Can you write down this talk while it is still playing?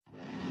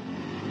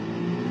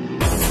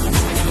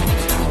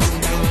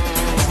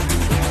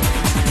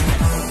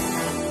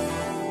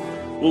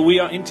Well, we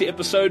are into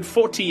episode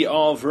 40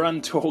 of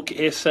Run Talk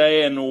SA,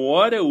 and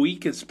what a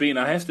week it's been.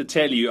 I have to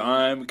tell you,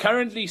 I'm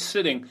currently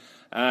sitting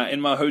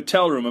in my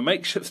hotel room, a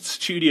makeshift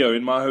studio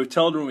in my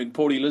hotel room in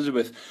Port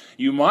Elizabeth.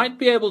 You might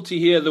be able to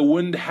hear the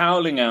wind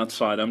howling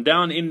outside. I'm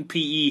down in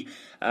PE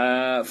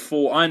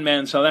for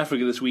Ironman South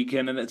Africa this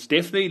weekend, and it's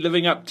definitely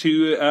living up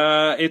to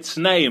its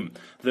name,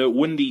 the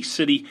Windy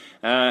City.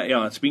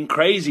 It's been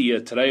crazy here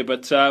today,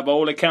 but by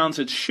all accounts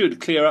it should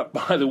clear up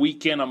by the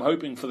weekend. I'm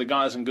hoping for the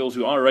guys and girls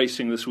who are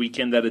racing this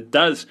weekend that it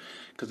does,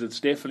 because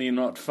it's definitely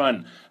not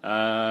fun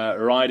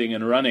riding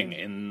and running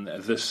in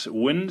this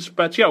wind.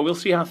 But yeah, we'll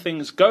see how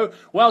things go.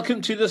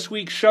 Welcome to this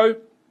week's show.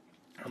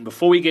 And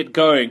before we get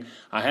going,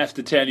 I have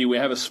to tell you we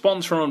have a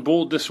sponsor on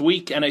board this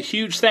week, and a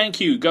huge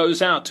thank you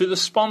goes out to the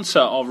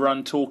sponsor of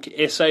Run Talk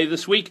SA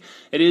this week.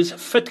 It is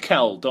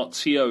fitcal.co.za.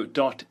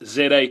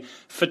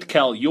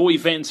 Fitcal, your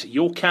events,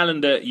 your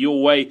calendar,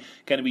 your way.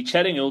 Going to be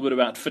chatting a little bit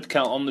about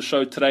Fitcal on the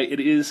show today. It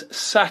is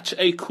such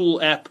a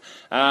cool app.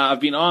 I've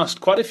been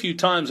asked quite a few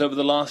times over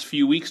the last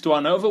few weeks, do I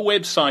know of a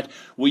website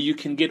where you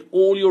can get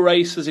all your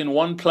races in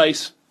one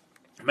place?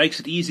 It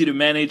makes it easy to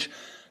manage.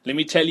 Let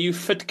me tell you,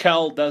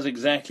 Fitcal does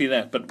exactly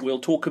that, but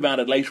we'll talk about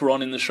it later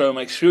on in the show.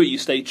 Make sure you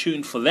stay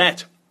tuned for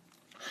that.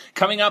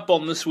 Coming up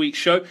on this week's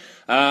show,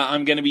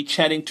 I'm going to be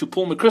chatting to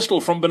Paul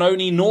Mcrystal from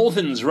Benoni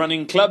Northern's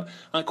running club.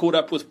 I caught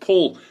up with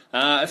Paul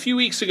a few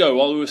weeks ago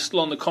while we were still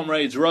on the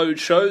Comrades road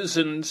shows,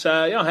 and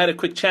I had a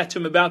quick chat to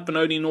him about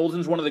Benoni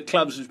Northern's, one of the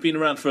clubs that's been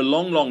around for a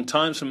long, long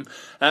time. Some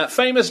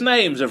famous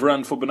names have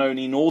run for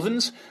Benoni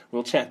Northern's.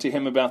 We'll chat to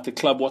him about the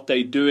club, what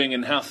they're doing,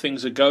 and how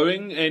things are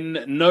going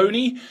in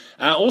Noni.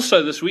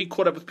 Also this week,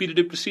 caught up with Peter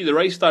du Plessis, the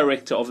race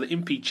director of the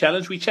Impi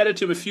Challenge. We chatted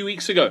to him a few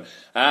weeks ago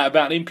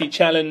about Impi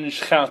Challenge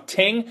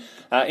Gauteng.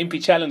 Impi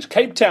Challenge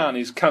Cape Town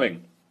is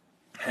coming.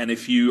 And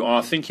if you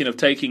are thinking of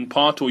taking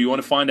part or you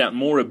want to find out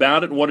more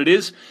about it, what it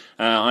is,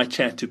 I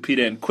chat to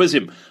Peter and quiz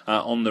him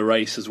on the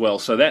race as well.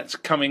 So that's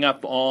coming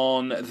up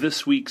on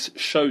this week's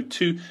show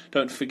too.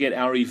 Don't forget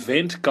our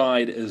event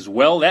guide as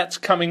well. That's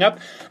coming up.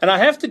 And I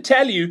have to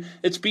tell you,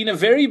 it's been a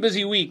very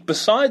busy week.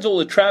 Besides all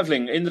the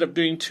traveling, ended up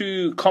doing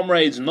 2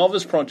 Comrades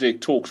Novice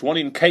Project talks, one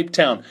in Cape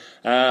Town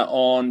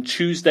on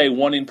Tuesday,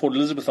 one in Port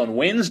Elizabeth on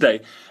Wednesday.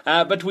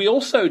 But we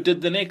also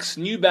did the next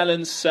New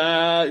Balance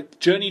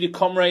Journey to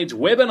Comrades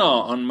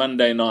webinar on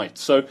Monday night.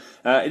 So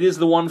it is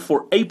the one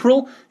for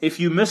April. If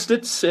you missed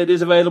it, it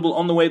is available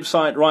on the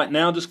website right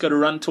now. Just go to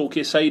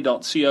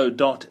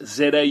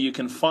runtalksa.co.za. You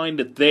can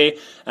find it there.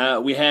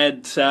 We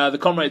had the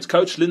Comrades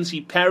coach, Lindsay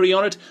Parry,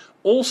 on it.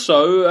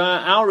 Also,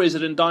 our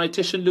resident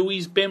dietitian,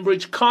 Louise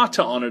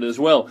Bembridge-Carter, on it as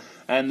well.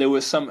 And there were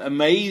some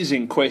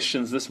amazing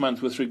questions this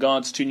month with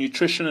regards to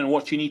nutrition and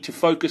what you need to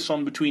focus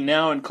on between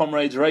now and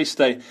Comrades Race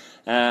Day,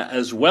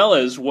 as well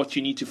as what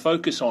you need to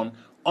focus on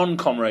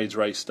Comrades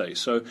Race Day.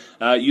 So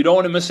you don't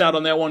want to miss out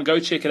on that one. Go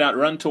check it out,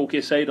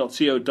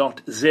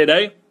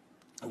 runtalksa.co.za.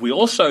 We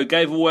also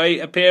gave away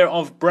a pair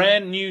of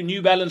brand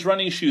new Balance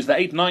running shoes, the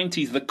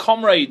 890s, the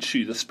Comrade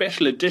shoe, the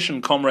special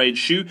edition Comrade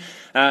shoe.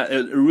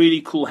 A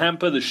really cool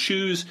hamper, the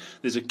shoes,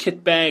 there's a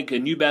kit bag, a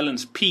New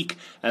Balance Peak,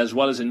 as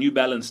well as a New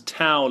Balance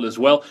towel as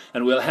well.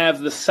 And we'll have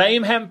the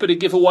same hamper to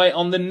give away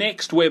on the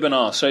next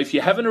webinar. So if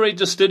you haven't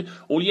registered,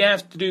 all you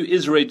have to do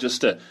is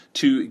register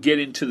to get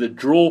into the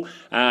draw.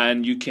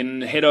 And you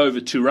can head over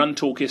to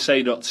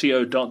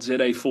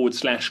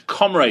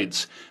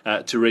runtalksa.co.za/comrades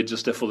to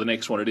register for the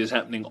next one. It is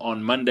happening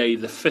on Monday,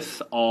 the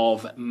 5th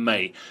of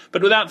May.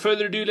 But without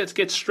further ado, let's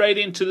get straight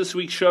into this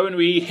week's show, and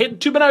we head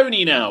to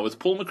Benoni now with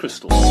Paul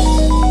Mcrystal.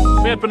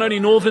 We're at Benoni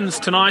Northern's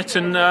tonight,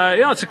 and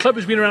it's a club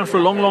who's been around for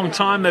a long, long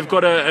time. They've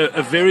got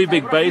a very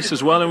big base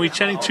as well, and we're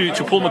chatting to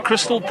Paul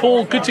Mcrystal.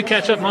 Paul, good to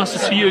catch up. Nice to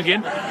see you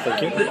again.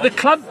 Thank you. The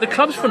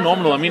club's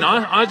phenomenal. I mean,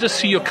 I just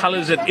see your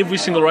colours at every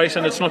single race,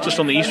 and it's not just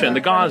on the East End. The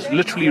guys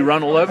literally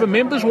run all over.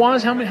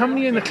 Members-wise, how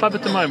many are in the club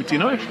at the moment? Do you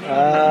know?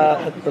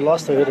 The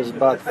last I heard was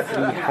about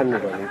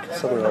 300, I think,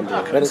 somewhere around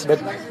there. But it's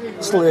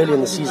still early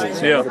in the season,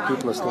 so a lot of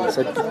people are still,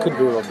 so it could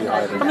very well be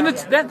higher. I mean,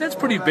 that's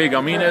pretty big.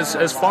 I mean,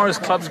 as far as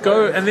clubs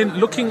go, and then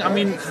looking, I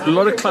mean, a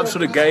lot of clubs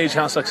sort of gauge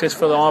how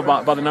successful they are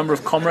by the number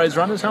of Comrades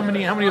runners. How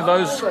many of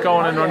those go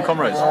on and run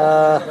Comrades?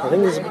 I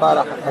think it's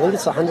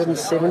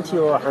 170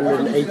 or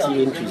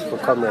 180 entries for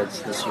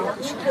Comrades this year.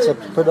 So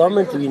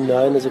predominantly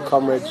known as a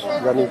Comrades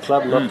running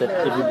club, not that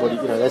everybody,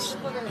 that's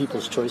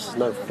people's choice, there's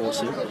no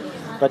forcing.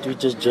 But we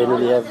just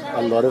generally have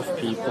a lot of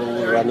people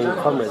running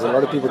Comrades. A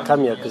lot of people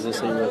come here because they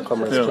say we're a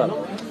Comrades club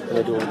and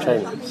they do all the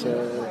training. So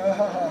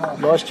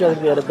last year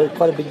we had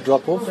quite a big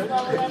drop-off,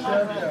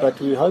 but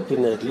we're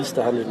hoping that at least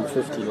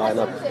 150 line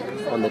up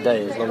on the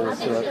day, as long as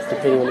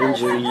depending on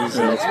injuries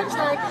and that sort of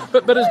stuff.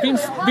 But it's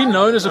been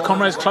known as a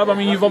Comrades club. I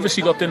mean, you've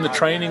obviously got then the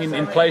training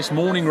in place,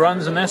 morning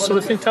runs and that sort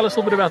of thing. Tell us a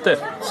little bit about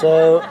that.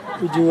 So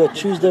we do a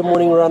Tuesday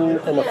morning run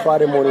and a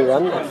Friday morning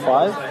run at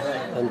 5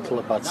 until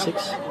about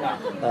 6.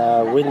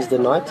 Wednesday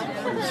night,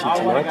 you see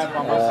tonight,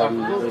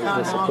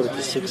 that's a quarter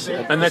to 6.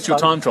 And that's your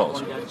time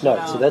trials? No,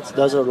 so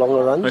those are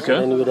longer runs. Okay.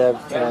 And then we'd have,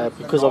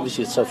 because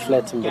obviously it's so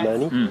flat in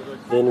Benoni,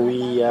 then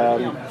we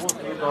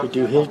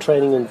do hill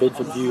training in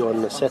Bedford View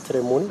on a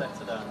Saturday morning.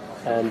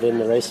 and then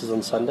the races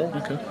on Sunday.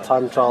 Okay.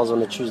 Time trials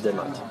on a Tuesday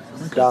night,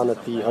 down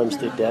at the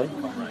Homestead Dam.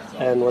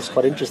 And what's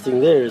quite interesting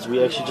there is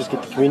we actually just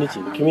get the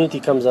community. The community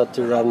comes out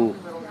to run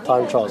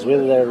time trials,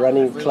 whether they're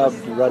running club,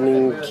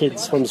 running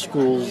kids from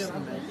schools.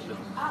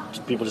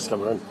 People just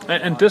come run.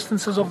 And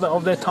distances of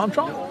their time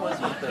trial?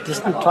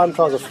 Distant time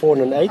trials are 4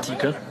 and 8.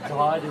 Okay.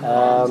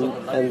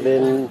 And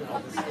then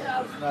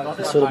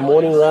the sort of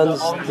morning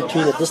runs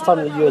between at this time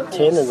of the year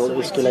 10 and it'll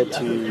escalate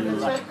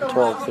to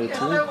 12,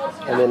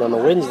 13. And then on a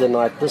Wednesday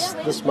night,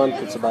 this month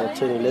it's about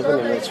 10, 11,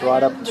 and it's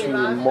right up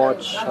to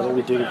March. I think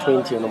we're doing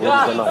 20 on a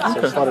Wednesday night. So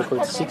it started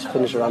at 6,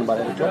 finish around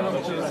by 8 o'clock.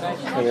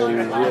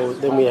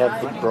 And then we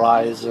have the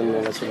braais and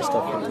all that sort of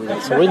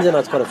stuff. So Wednesday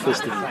night's quite a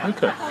festive.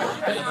 Okay.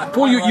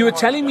 Paul, you were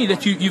telling me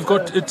that you've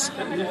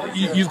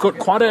got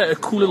quite a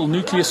cool little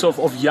nucleus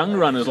of young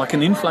runners, like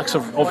an influx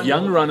of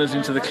young runners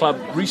into the club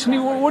recently.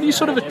 What do you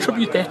sort of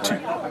attribute that to?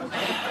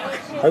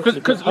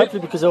 Hopefully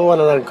because they all want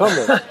to run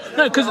Comrades.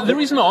 No, because the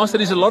reason I ask that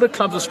is a lot of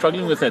clubs are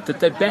struggling with that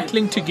they're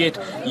battling to get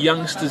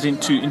youngsters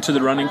into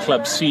the running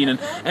club scene.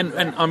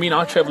 And I mean,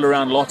 I travel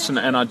around lots and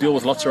I deal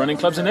with lots of running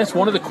clubs, and that's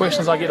one of the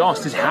questions I get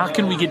asked is how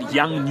can we get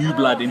young new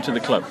blood into the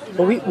club?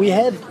 Well, we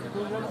had,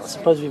 I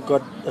suppose we've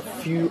got a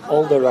few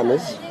older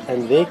runners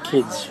and their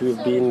kids who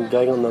have been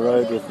going on the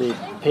road with their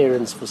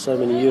parents for so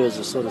many years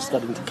are sort of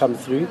starting to come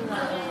through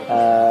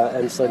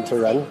and starting to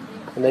run.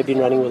 And they've been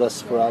running with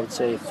us for, I would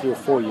say, 3 or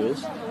 4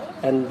 years.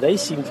 And they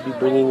seem to be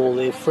bringing all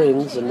their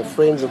friends, and the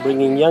friends are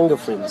bringing younger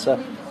friends. So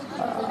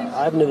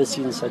I've never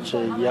seen such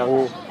a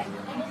young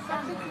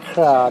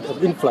crowd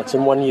of influx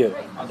in 1 year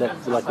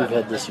like we've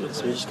had this year.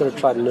 So we're just going to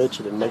try to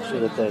nurture them, make sure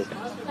that they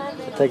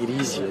take it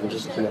easy and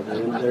just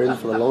they're in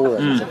for the long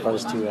run as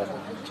opposed to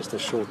just a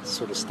short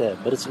sort of stab.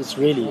 But it's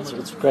really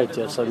great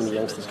to have so many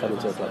youngsters coming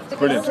to our club.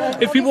 Brilliant.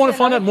 If people want to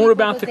find out more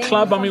about the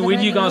club, I mean, where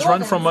do you guys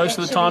run from most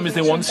of the time? Is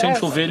there one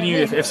central venue?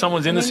 If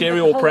someone's in this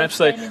area, or perhaps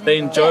they're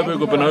in Joburg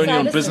or Benoni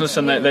on business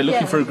and they're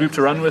looking for a group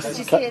to run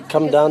with?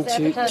 Come down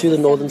to the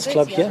Northerns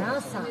Club here.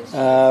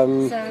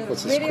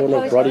 What's this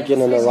corner?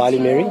 Brodigan and O'Reilly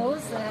Mary.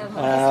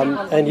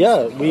 And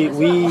yeah, we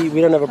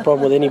don't have a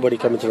problem with anybody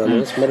coming to run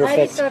with us. Matter of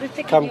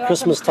fact, come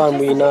Christmas time,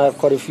 we now have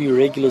quite a few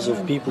regulars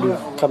of people who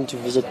come to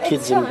visit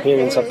kids and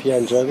parents up here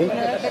in Joburg.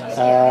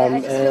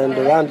 And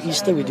around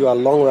Easter, we do our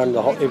long run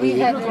every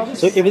week.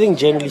 So everything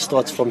generally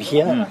starts from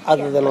here,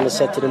 other than on a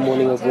Saturday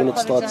morning or when it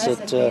starts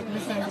at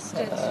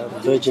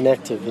Virgin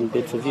Active in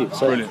Bedford View.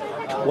 So brilliant.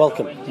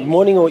 Welcome.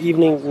 Morning or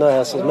evening, no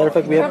hassle. As a matter of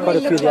fact, we have quite a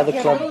few of the other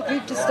club.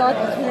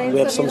 We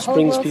have some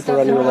Springs people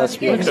running with us.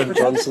 We have some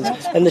Johnsons.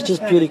 And it's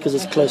just purely because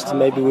it's close to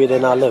maybe where they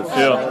now live.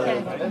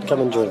 Yeah. So, come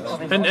and join us.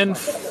 And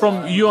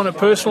from you on a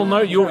personal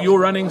note, you're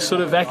running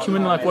sort of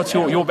acumen, like what's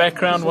your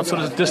background, what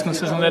sort of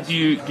distances and that do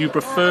you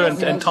prefer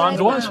and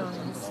times-wise?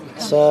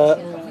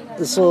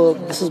 So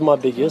this is my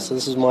big year, so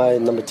this is my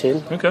number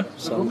 10. Okay.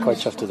 So I'm quite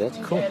chuffed with that.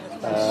 Cool.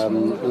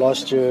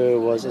 Last year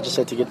I just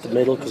had to get the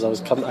medal because I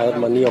had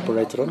my knee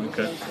operated on.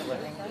 Okay.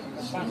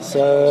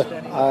 So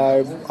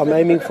I'm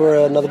aiming for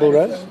another bull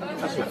run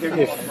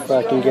if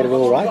I can get it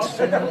all right.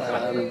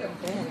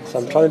 So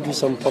I'm trying to do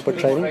some proper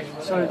training.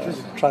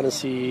 Trying to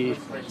see,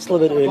 still a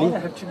bit early.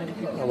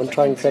 I want to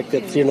try and crack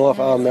that 3.5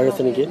 hour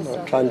marathon again.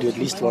 I'll try and do at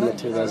least 1 or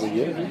 2 hours a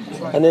year.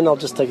 And then I'll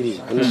just take it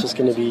easy. And it's just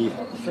going to be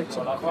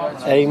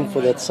aim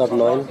for that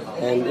sub-9.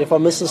 And if I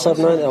miss the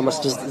sub-9, I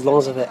must just, as long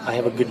as I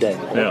have a good day.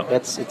 Yeah.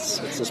 It's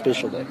a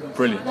special day.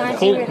 Brilliant.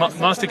 Cool.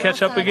 Nice to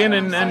catch up again.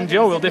 And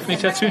yeah, we'll definitely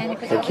chat soon.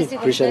 Thank you.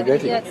 Appreciate it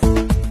greatly.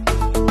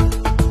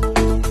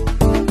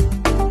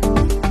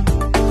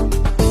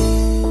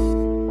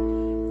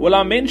 Well,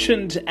 I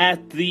mentioned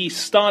at the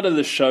start of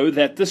the show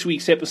that this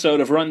week's episode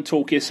of Run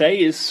Talk SA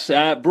is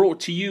brought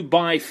to you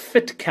by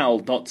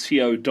fitcal.co.za.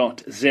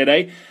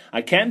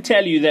 I can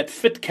tell you that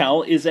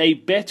FitCal is a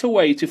better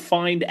way to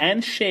find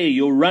and share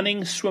your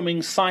running,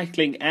 swimming,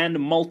 cycling and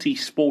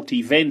multi-sport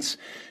events.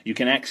 You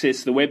can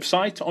access the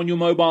website on your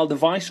mobile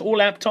device or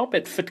laptop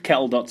at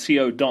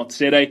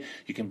fitcal.co.za.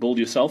 You can build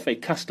yourself a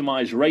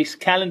customized race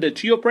calendar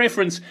to your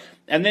preference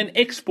and then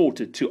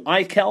export it to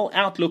iCal,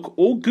 Outlook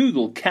or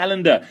Google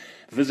Calendar.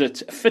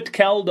 Visit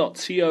fitcal.co.za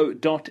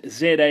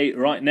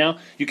right now.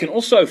 You can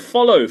also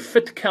follow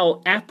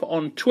FitCal app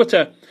on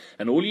Twitter.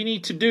 And all you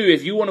need to do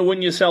if you want to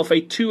win yourself a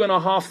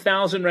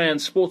 2,500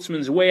 Rand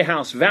Sportsman's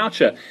Warehouse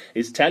voucher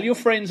is tell your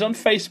friends on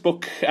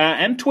Facebook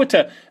and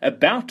Twitter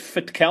about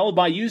FitCal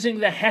by using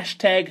the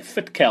hashtag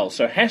FitCal.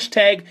 So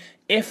hashtag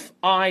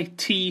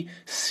FITCAL.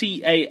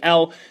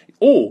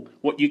 Or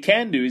what you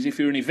can do is if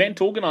you're an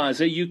event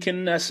organizer, you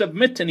can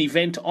submit an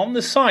event on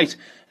the site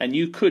and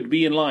you could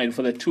be in line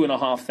for the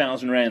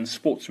 2,500 Rand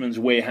Sportsman's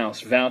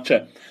Warehouse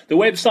voucher. The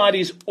website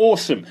is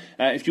awesome.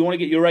 If you want to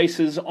get your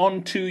races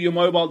onto your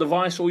mobile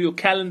device or your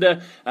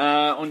calendar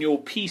on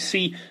your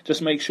PC,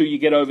 just make sure you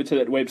get over to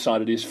that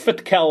website. It is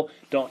fitcal.co.za.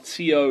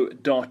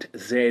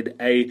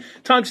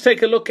 Time to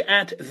take a look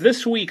at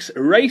this week's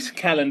race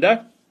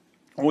calendar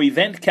or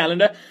event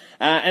calendar.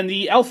 And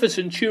the Alpha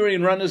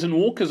Centurion runners and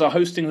walkers are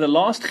hosting the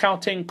last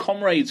Gauteng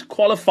Comrades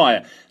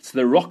qualifier. It's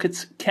the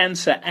Rockets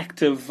Cancer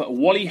Active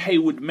Wally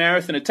Haywood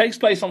Marathon. It takes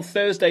place on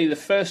Thursday, the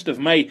 1st of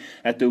May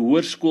at the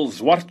Hoërskool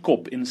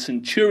Zwartkop in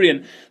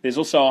Centurion. There's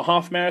also a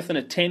half marathon,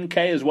 a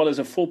 10K, as well as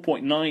a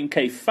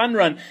 4.9K fun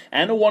run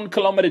and a 1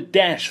 kilometer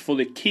dash for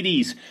the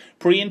kiddies.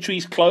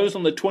 Pre-entries close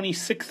on the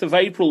 26th of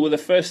April with the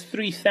first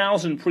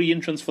 3,000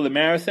 pre-entrants for the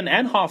marathon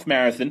and half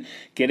marathon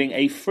getting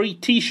a free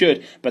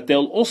t-shirt, but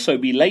there'll also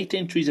be late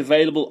entries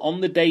available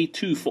on the day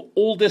too for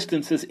all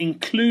distances,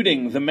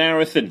 including the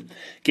marathon.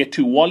 Get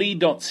to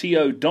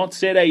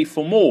wally.co.za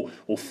for more,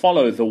 or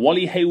follow the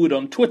Wally Haywood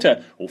on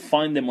Twitter, or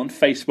find them on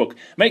Facebook.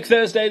 Make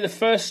Thursday the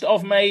 1st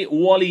of May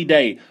Wally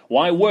Day.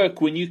 Why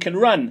work when you can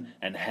run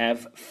and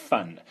have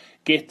fun?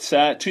 Get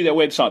to their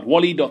website,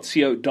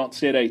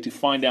 wally.co.za, to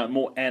find out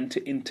more and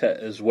to enter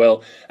as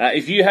well.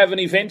 If you have an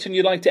event and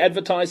you'd like to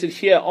advertise it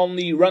here on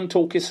the Run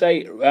Talk SA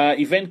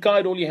event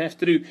guide, all you have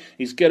to do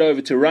is get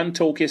over to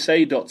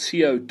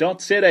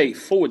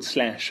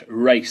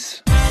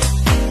runtalksa.co.za/race.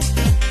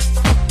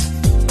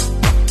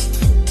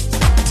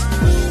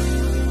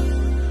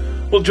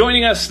 Well,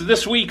 joining us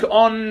this week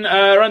on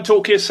Run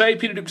Talk SA,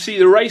 Peter Du Plessis,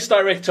 the race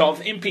director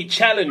of Impi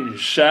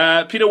Challenge.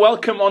 Peter,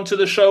 welcome onto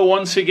the show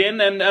once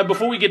again. And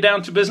before we get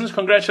down to business,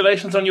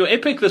 congratulations on your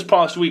epic this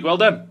past week. Well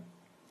done.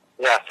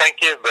 Yeah, thank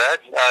you,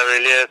 Brad. I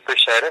really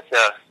appreciate it.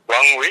 Yeah,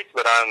 long week,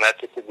 but I'm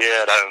happy to be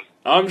at home.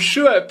 I'm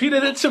sure. Peter,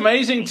 that's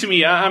amazing to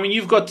me. I mean,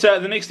 you've got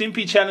the next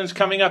Impi Challenge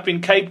coming up in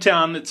Cape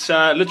Town. It's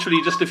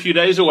literally just a few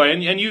days away.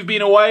 And you've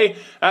been away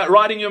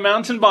riding your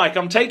mountain bike.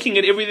 I'm taking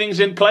it everything's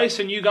in place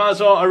and you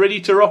guys are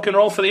ready to rock and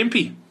roll for the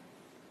Impi.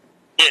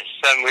 Yes,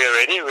 we're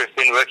ready. We've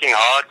been working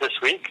hard this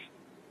week.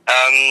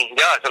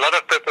 Yeah, it's a lot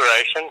of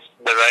preparations.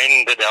 The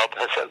rain did help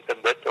us a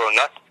bit or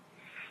not.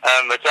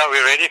 But yeah,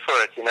 we're ready for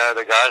it. You know,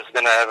 the guys are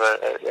going to have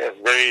a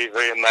very,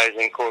 very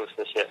amazing course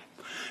this year.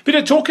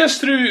 Peter, talk us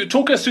through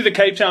the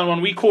Cape Town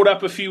one. We caught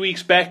up a few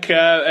weeks back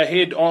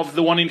ahead of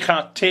the one in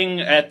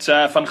Gauteng at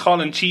Van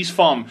Gaal Cheese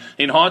Farm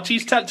in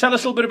Harties. Tell us a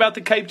little bit about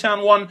the Cape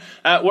Town one.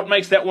 What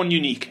makes that one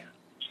unique?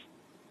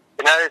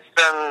 You know,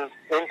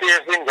 Impi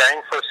has been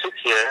going for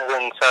 6 years,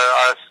 and so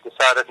I've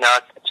decided now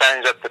to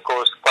change up the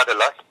course quite a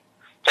lot,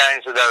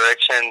 change the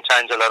direction,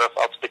 change a lot of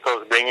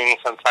obstacles, bringing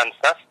some fun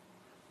stuff.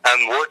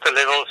 Water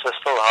levels are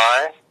still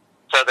high,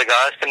 so the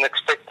guys can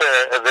expect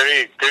a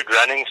very good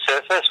running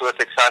surface with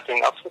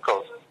exciting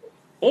obstacles.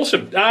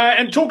 Awesome.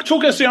 And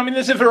talk us through, I mean,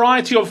 there's a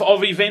variety of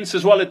events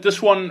as well at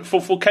this one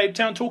for Cape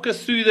Town. Talk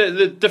us through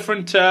the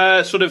different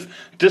sort of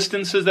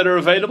distances that are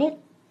available.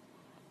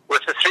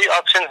 With the three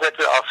options that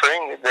we're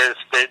offering, there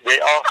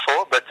are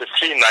four, but the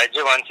three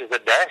major ones is a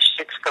dash,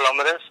 6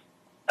 kilometers,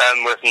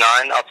 with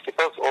 9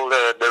 obstacles, all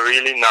the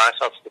really nice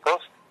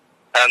obstacles.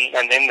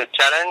 And then the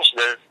challenge,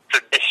 the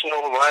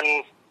traditional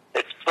one,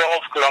 it's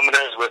 12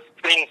 kilometers with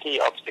 20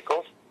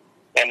 obstacles.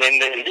 And then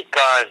the elite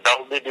guys,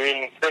 they'll be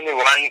doing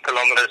 21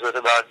 kilometers with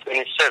about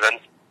 27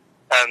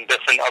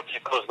 different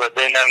obstacles. But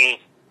then,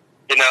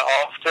 you know,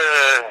 after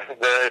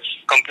the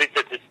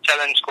completed the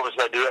challenge course,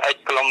 they do an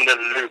 8-kilometer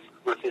loop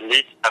with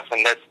elite stuff.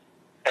 And that's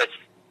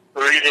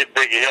really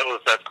big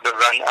hills that's going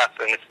to run up.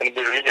 And it's going to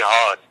be really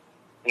hard,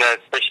 you know,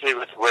 especially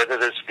with the weather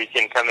this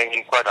weekend coming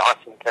in quite hot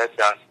in Cape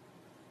Town.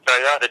 So,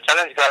 yeah, the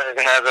challenge guys are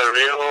going to have a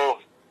real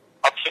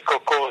obstacle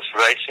course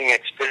racing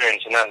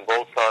experience, you know,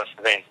 world-class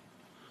event.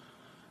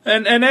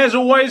 And as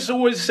always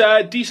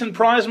decent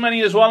prize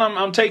money as well,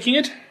 I'm taking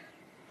it?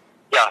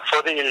 Yeah,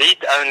 for the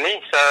elite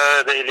only.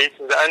 So the elite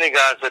is the only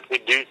guys that we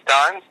do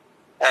time,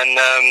 and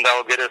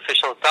they'll get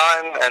official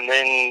time, and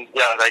then,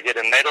 yeah, they get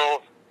a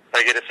medal,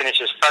 they get a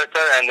finisher's photo,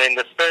 and then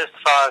the first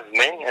 5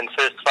 men and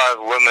first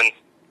 5 women,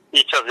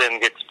 each of them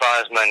gets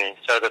prize money.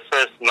 So the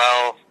first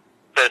male,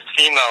 first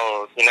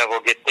female, you know,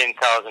 will get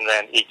 10,000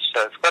 Rand each.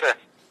 So it's quite a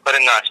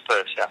nice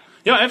purse, yeah.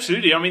 Yeah,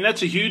 absolutely. I mean,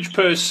 that's a huge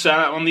purse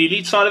on the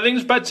elite side of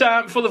things. But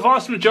for the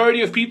vast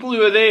majority of people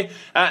who are there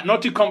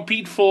not to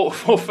compete for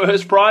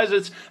first prize,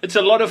 it's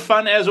a lot of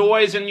fun as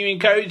always, and you're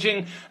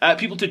encouraging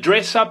people to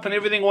dress up and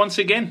everything once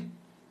again.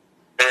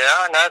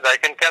 Yeah, no, they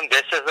can come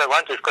dress as they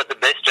want. We've got the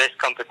best dress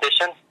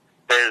competition.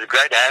 There's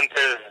great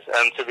hampers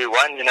to be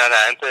won. You know, the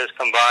hampers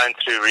combined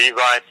through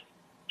Rewrite,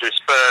 through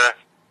Spur.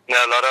 You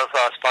know, a lot of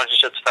our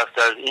sponsorship stuff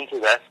goes into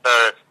that.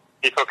 So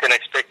people can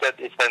expect that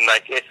if they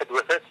make effort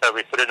with it. So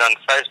we put it on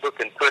Facebook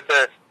and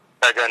Twitter.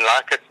 They're going to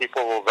like it.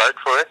 People will vote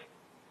for it.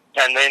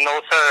 And then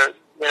also,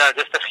 you know,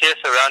 just a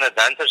fierce around it.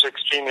 Danters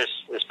Extreme is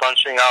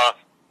sponsoring our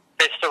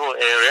festival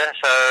area.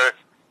 So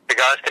the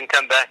guys can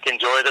come back,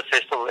 enjoy the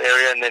festival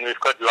area. And then we've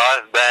got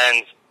live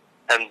bands.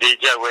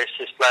 DJ West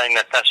is playing,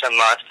 Natasha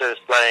Meister is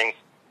playing,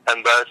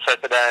 and both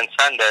Saturday and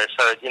Sunday.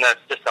 So, you know,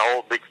 it's just a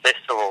whole big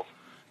festival.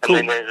 Cool.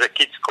 And then there's a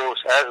kids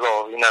course as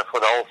well, you know, for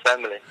the whole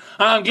family.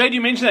 I'm glad you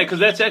mentioned that, because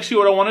that's actually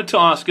what I wanted to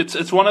ask.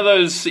 It's one of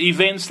those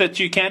events that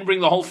you can bring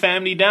the whole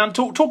family down.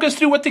 Talk us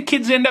through what the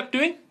kids end up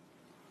doing.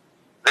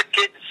 The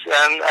kids,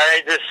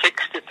 ages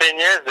 6 to 10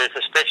 years, there's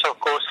a special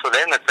course for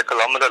them. It's 1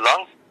 kilometer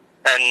long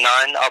and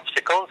 9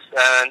 obstacles.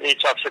 And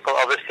each obstacle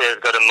obviously has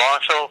got a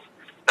marshal,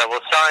 They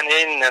will sign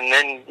in, and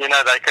then, you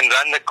know, they can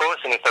run the course,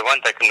 and if they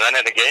want, they can run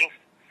it again.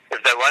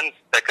 If they want,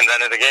 they can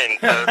run it again.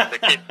 So the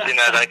kids, you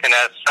know, they can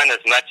have fun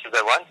as much as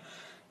they want.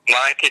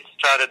 My kids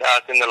tried it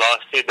out in the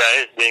last 2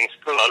 days, being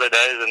school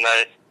holidays, and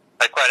they're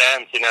quite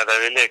amped, you know,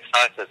 they're really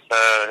excited. So,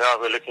 yeah,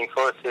 we're looking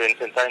forward to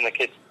entertain the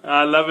kids.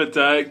 I love it.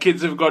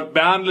 Kids have got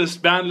boundless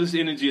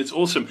energy. It's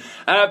awesome.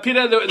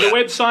 Peter, the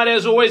website,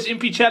 as always,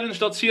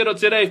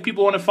 impichallenge.co.za, if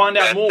people want to find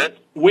out more.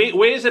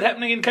 Where is it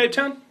happening in Cape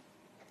Town?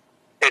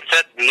 It's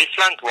at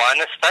Liefland Wine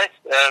Estate.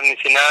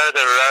 If you know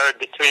the road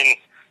between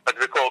what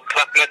we call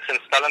Klapnitz and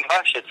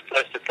Stellenbosch, it's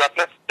close to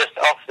Klapnitz, just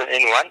off the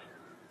N1.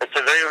 It's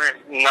a very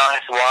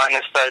nice wine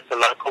estate. The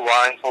local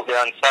wines will be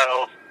on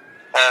sale.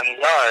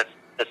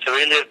 It's a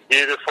really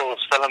beautiful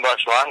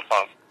Stellenbosch wine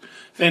farm.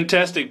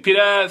 Fantastic.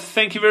 Peter,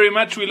 thank you very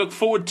much. We look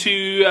forward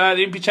to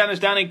the Impi Challenge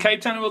down in Cape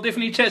Town, and we'll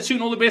definitely chat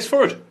soon. All the best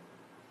for it.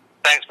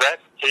 Thanks, Brad.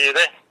 See you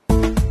there.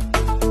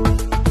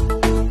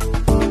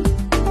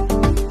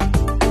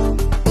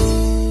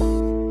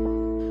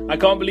 I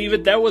can't believe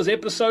it. That was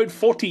episode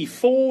 40.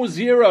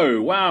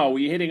 Wow,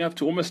 we're heading up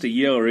to almost a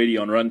year already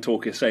on Run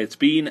Talk SA. It's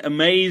been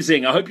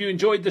amazing. I hope you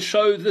enjoyed the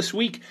show this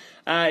week.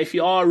 If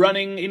you are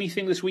running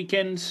anything this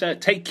weekend,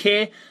 take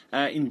care.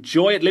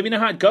 Enjoy it. Let me know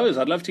how it goes.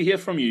 I'd love to hear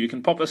from you. You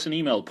can pop us an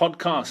email,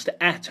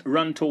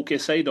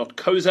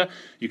 podcast@runtalksa.coza.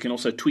 You can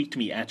also tweet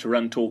me at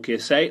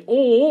runtalksa,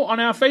 or on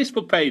our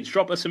Facebook page,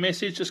 drop us a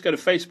message. Just go to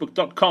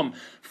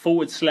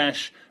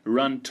facebook.com/runtalksa.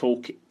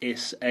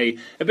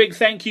 A big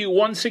thank you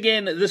once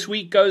again this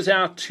week goes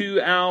out to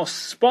our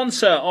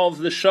sponsor of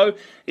the show.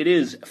 It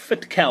is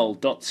fitcal.co.za.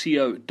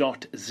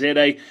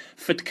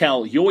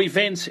 Fitcal, your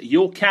events,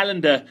 your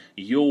calendar,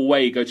 your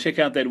way. Go check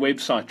out that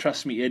website.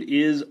 Trust me, it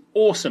is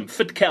awesome.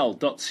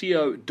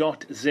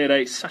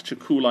 Fitcal.co.za. Such a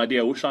cool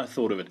idea. I wish I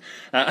thought of it.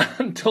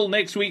 Until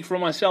next week,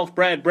 from myself,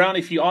 Brad Brown,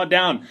 if you are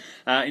down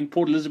in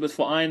Port Elizabeth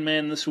for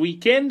Ironman this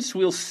weekend,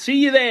 we'll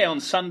see you there on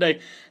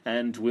Sunday,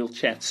 and we'll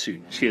chat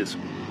soon. Cheers.